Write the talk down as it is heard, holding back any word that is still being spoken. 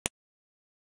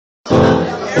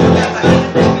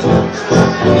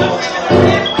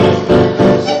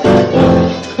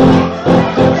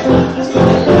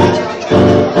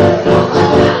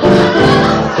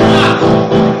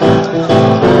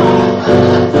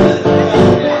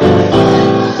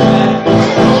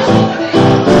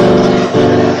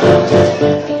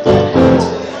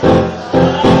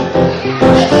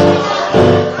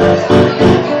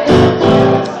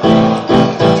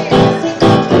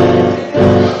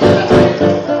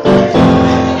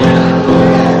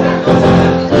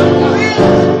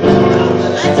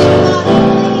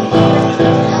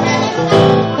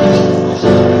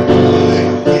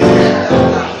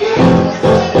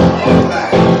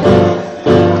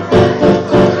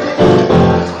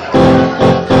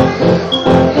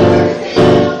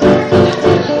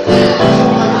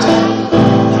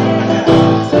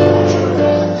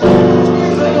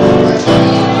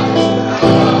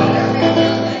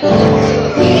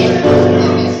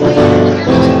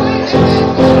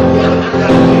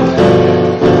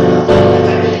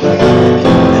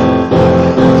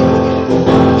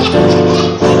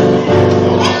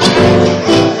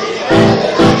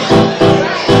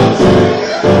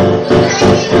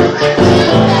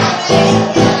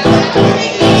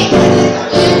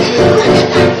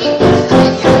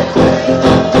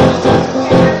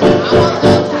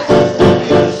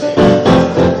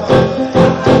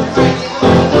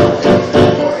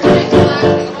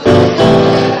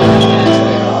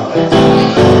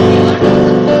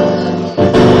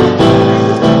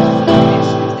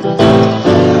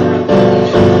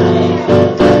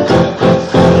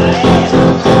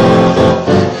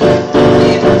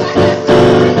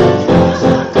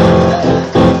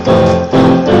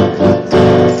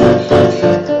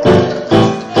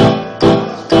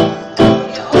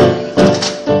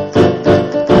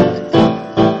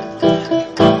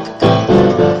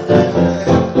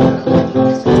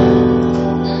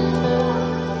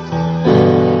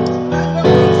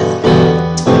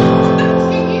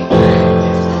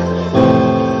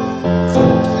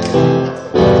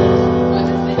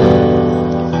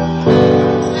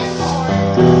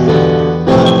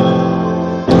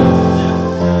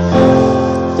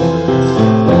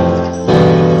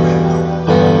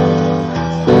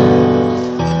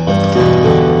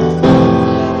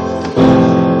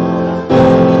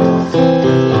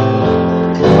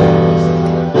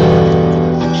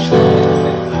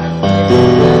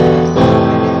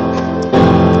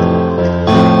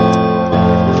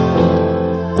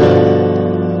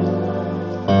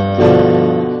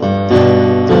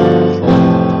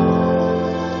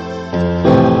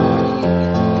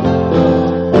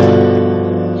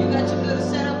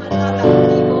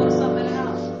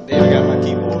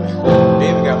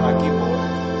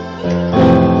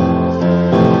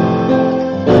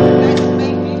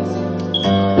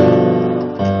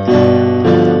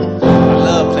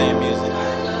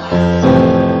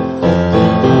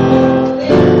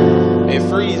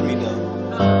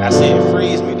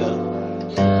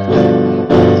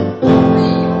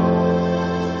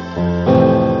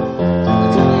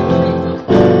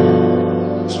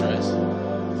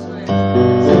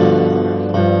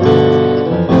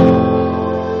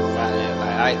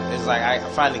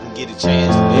get a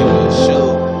chance to be able to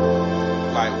show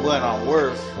like what I'm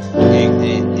worth and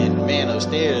the man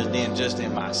upstairs than just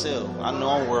in myself. I know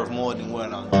I'm worth more than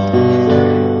what I'm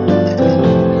doing.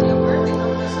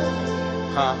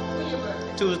 Huh?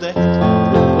 Tuesday.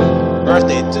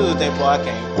 Birthday Tuesday, boy, I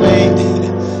can't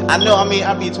wait. I know, I mean,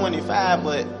 I'll be 25,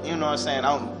 but you know what I'm saying?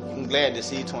 I'm glad to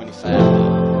see 25.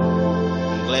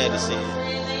 I'm glad to see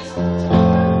it.